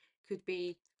spiritual. Could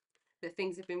be that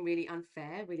things have been really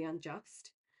unfair, really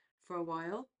unjust for a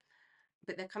while,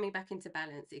 but they're coming back into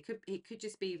balance. It could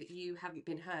just be that you haven't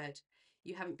been heard.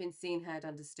 You haven't been seen, heard,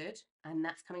 understood, and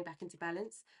that's coming back into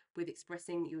balance with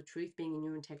expressing your truth, being in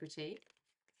your integrity.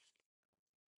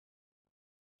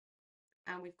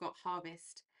 And we've got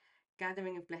harvest,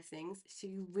 gathering of blessings. So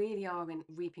you really are in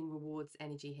reaping rewards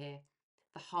energy here.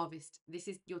 The harvest, this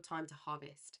is your time to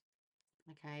harvest.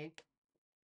 Okay.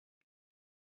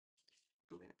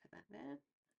 I'm going to put that there.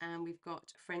 And we've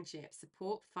got friendship,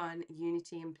 support, fun,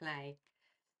 unity, and play.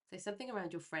 So something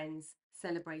around your friends,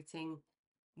 celebrating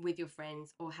with your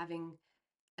friends, or having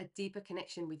a deeper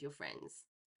connection with your friends,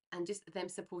 and just them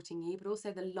supporting you, but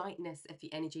also the lightness of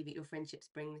the energy that your friendships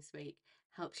bring this week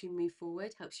helps you move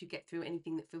forward, helps you get through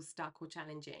anything that feels stuck or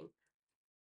challenging.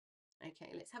 Okay,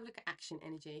 let's have a look at action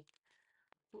energy.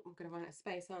 Oh, I'm going to run out of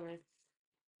space, aren't I?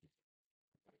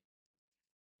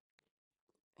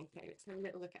 Okay, let's have a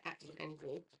little look at action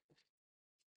energy.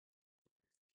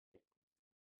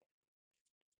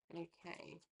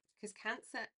 Okay, because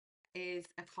Cancer is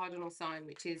a cardinal sign,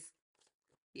 which is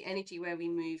the energy where we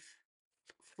move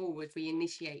forward, we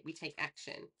initiate, we take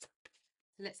action.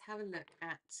 So let's have a look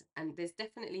at, and there's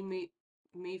definitely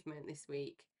movement this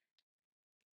week,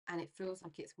 and it feels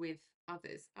like it's with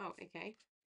others. Oh, okay.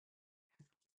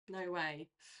 No way.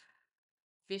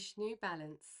 Vishnu,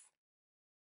 balance.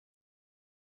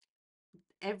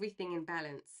 Everything in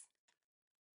balance.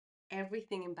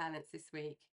 Everything in balance this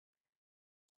week.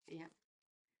 Yeah.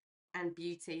 And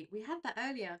beauty. We had that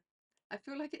earlier. I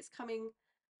feel like it's coming.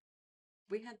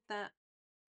 We had that,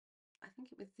 I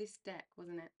think it was this deck,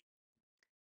 wasn't it?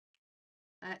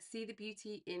 See the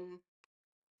beauty in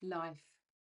life.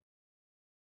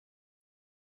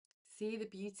 See the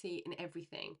beauty in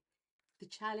everything. The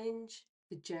challenge,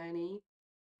 the journey,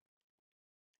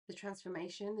 the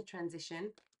transformation, the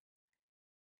transition.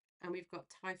 And we've got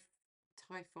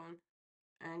Typhon,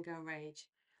 anger, rage.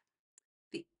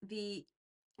 The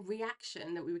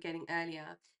reaction that we were getting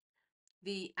earlier,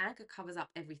 the anger covers up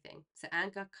everything. So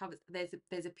anger covers,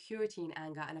 there's a purity in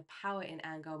anger and a power in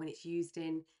anger when it's used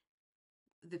in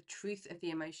the truth of the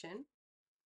emotion.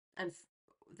 And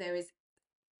there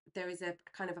is a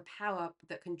kind of a power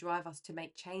that can drive us to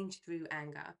make change through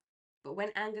anger. But when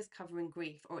anger's covering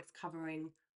grief, or it's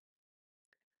covering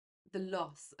the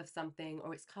loss of something,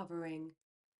 or it's covering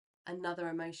another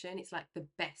emotion, it's like the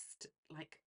best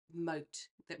like moat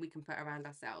that we can put around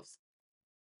ourselves.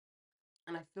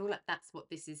 And I feel like that's what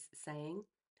this is saying.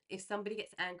 If somebody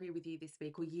gets angry with you this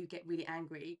week, or you get really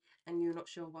angry and you're not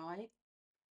sure why,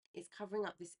 it's covering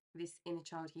up this inner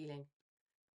child healing.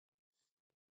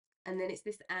 And then it's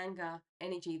this anger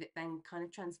energy that then kind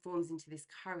of transforms into this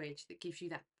courage that gives you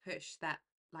that push, that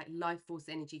like life force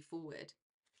energy forward.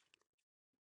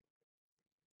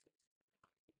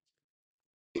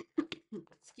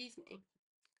 Excuse me.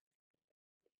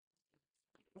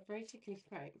 A very tickly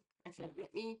throat. Okay,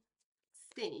 let me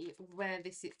see where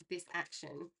this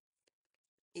action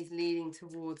is leading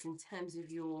towards in terms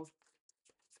of your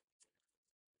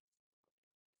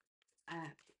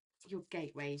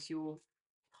gateways, your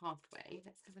pathway.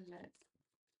 Let's have a look.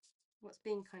 What's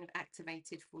being kind of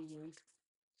activated for you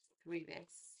through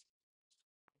this?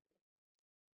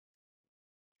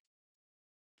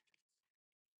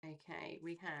 Okay,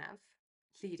 we have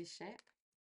leadership.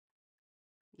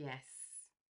 Yes.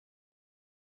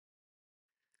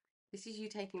 This is you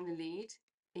taking the lead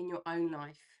in your own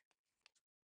life.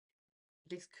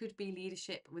 This could be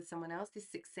leadership with someone else.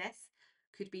 This success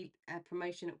could be a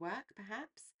promotion at work,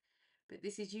 perhaps. But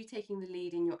this is you taking the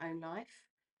lead in your own life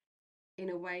in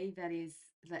a way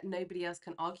that nobody else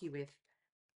can argue with.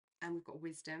 And we've got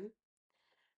wisdom,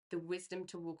 the wisdom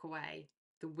to walk away,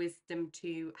 the wisdom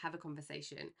to have a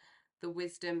conversation, the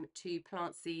wisdom to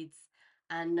plant seeds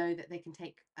and know that they can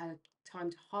take time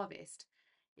to harvest.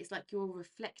 It's like you're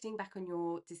reflecting back on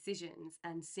your decisions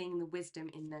and seeing the wisdom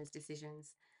in those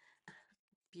decisions.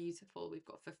 Beautiful. We've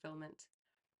got fulfillment.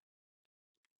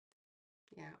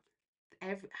 Yeah.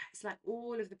 It's like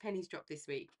all of the pennies drop this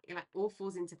week. It like all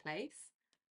falls into place.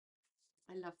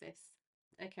 I love this.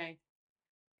 Okay.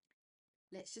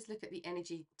 Let's just look at the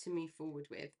energy to move forward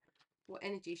with. What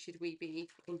energy should we be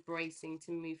embracing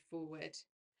to move forward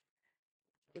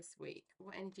this week?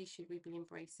 What energy should we be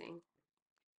embracing?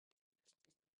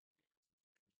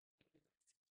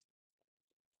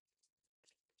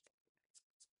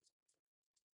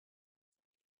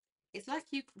 It's like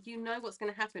you know what's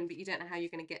going to happen, but you don't know how you're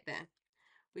going to get there.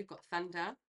 We've got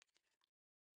thunder.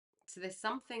 So there's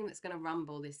something that's going to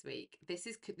rumble this week. This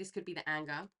could be the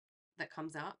anger that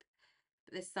comes up.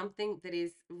 But there's something that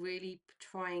is really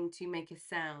trying to make a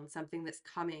sound, something that's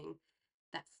coming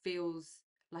that feels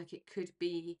like it could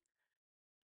be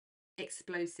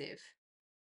explosive.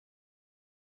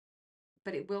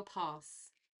 But it will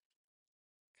pass.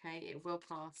 Okay, it will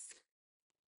pass.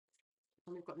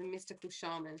 And we've got the mystical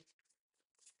shaman.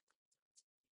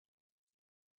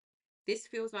 This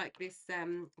feels like this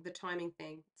the timing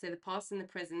thing. So the past and the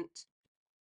present.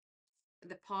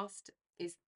 The past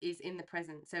is in the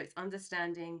present. So it's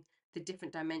understanding the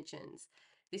different dimensions.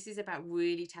 This is about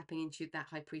really tapping into that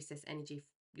high priestess energy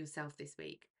yourself this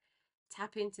week.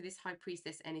 Tap into this high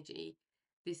priestess energy,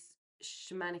 this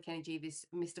shamanic energy, this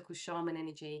mystical shaman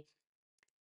energy,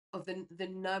 of the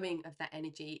knowing of that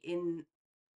energy in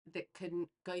that can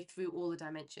go through all the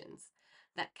dimensions,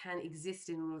 that can exist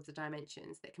in all of the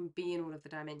dimensions, that can be in all of the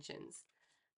dimensions.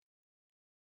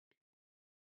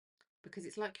 Because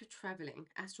it's like you're traveling,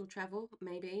 astral travel,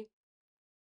 maybe.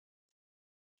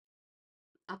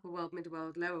 Upper world, middle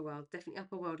world, lower world, definitely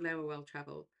upper world, lower world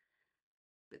travel.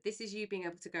 But this is you being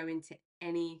able to go into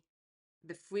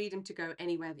the freedom to go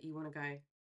anywhere that you want to go.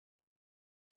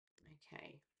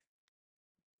 Okay.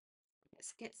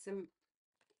 Let's get some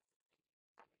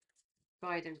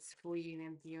guidance for you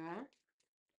then, viewer.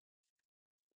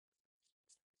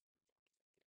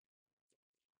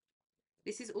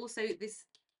 This is also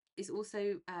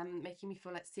making me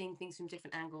feel like seeing things from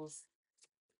different angles.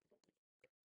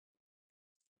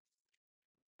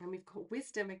 And we've got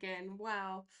wisdom again.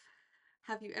 Wow.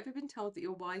 Have you ever been told that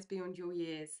you're wise beyond your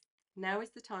years? Now is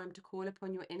the time to call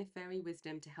upon your inner fairy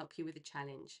wisdom to help you with a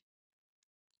challenge.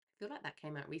 I feel like that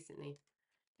came out recently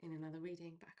in another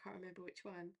reading, but I can't remember which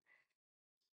one.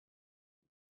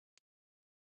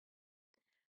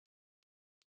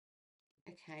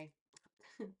 Okay.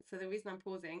 So the reason I'm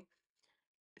pausing,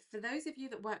 for those of you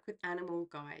that work with animal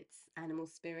guides, animal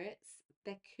spirits,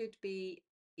 there could be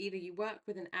either you work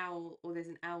with an owl or there's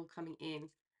an owl coming in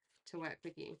to work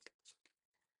with you.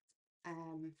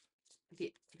 And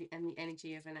the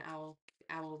energy of an owl,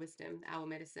 owl wisdom, owl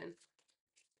medicine.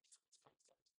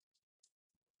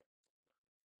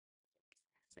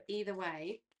 But either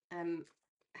way,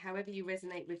 however you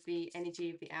resonate with the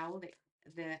energy of the owl,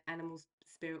 the animal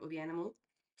spirit or the animal,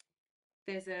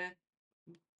 there's a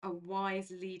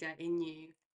wise leader in you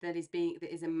that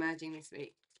is emerging this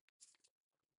week.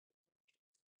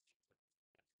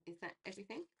 Is that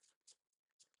everything?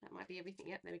 That might be everything.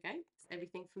 Yep, there we go. It's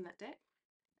everything from that deck.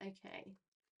 Okay.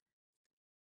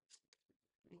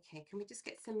 Okay, can we just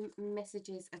get some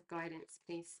messages of guidance,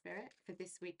 please, Spirit, for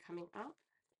this week coming up?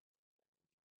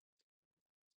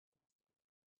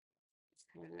 Let's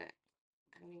have a look.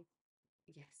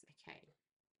 Yes, okay.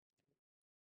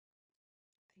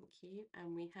 Thank you.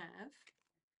 And we have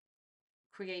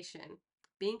creation.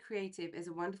 Being creative is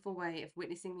a wonderful way of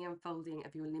witnessing the unfolding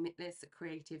of your limitless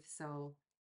creative soul.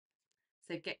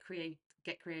 So get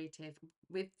creative.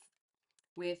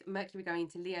 With Mercury going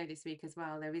into Leo this week as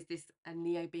well, there is this, and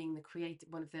Leo being the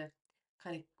one of the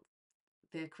kind of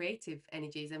the creative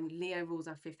energies, and Leo rules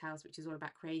our fifth house, which is all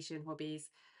about creation, hobbies,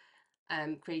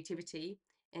 creativity,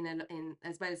 in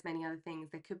as well as many other things.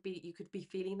 You could be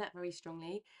feeling that very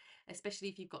strongly, especially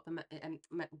if you've got the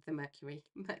Mercury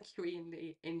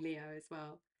in Leo as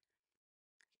well.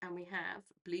 And we have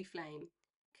blue flame.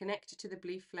 Connect to the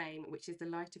blue flame, which is the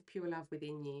light of pure love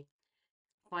within you.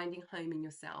 Finding home in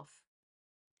yourself.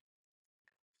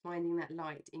 Finding that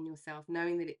light in yourself,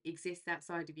 knowing that it exists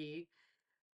outside of you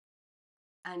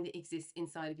and it exists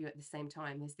inside of you at the same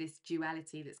time. There's this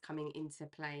duality that's coming into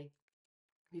play.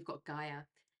 We've got Gaia.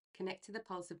 Connect to the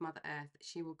pulse of Mother Earth.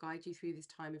 She will guide you through this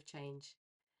time of change.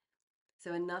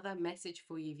 So another message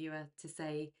for you, viewer, to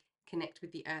say, connect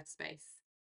with the earth space.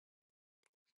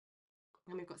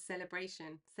 And we've got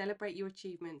celebration. Celebrate your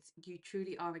achievements. You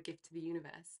truly are a gift to the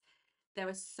universe. There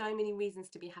are so many reasons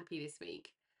to be happy this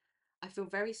week. I feel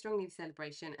very strongly with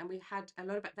celebration, and we've had a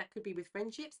lot about that. Could be with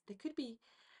friendships. There could be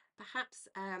perhaps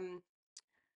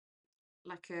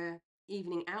like a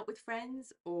evening out with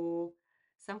friends, or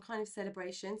some kind of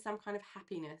celebration, some kind of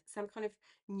happiness, some kind of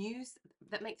news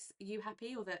that makes you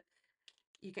happy, or that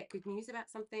you get good news about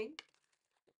something.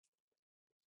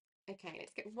 Okay,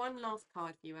 let's get one last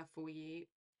card, viewer, for you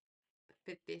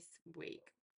for this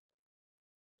week.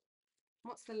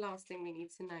 What's the last thing we need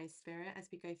to know, Spirit, as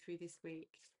we go through this week?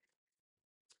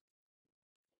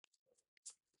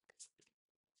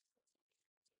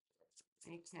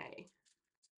 Okay.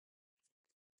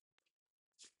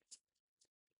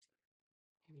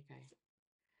 Here we go.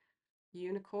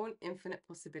 Unicorn, infinite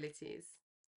possibilities.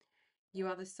 You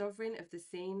are the sovereign of the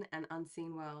seen and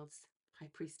unseen worlds. High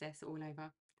Priestess all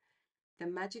over. The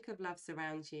magic of love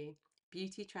surrounds you.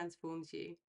 Beauty transforms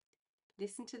you.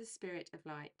 Listen to the spirit of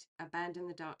light. Abandon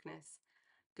the darkness.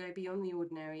 Go beyond the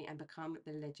ordinary and become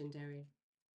the legendary.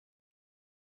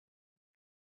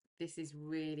 This is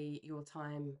really your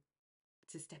time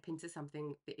to step into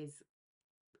something that is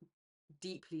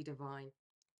deeply divine.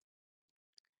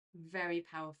 Very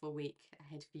powerful week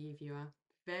ahead for you, viewer.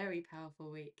 Very powerful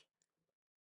week.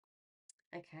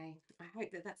 Okay, I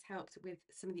hope that that's helped with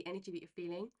some of the energy that you're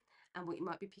feeling and what you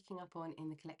might be picking up on in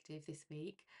the collective this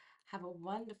week. Have a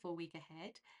wonderful week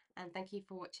ahead, and thank you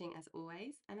for watching as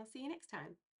always, and I'll see you next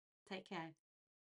time. Take care.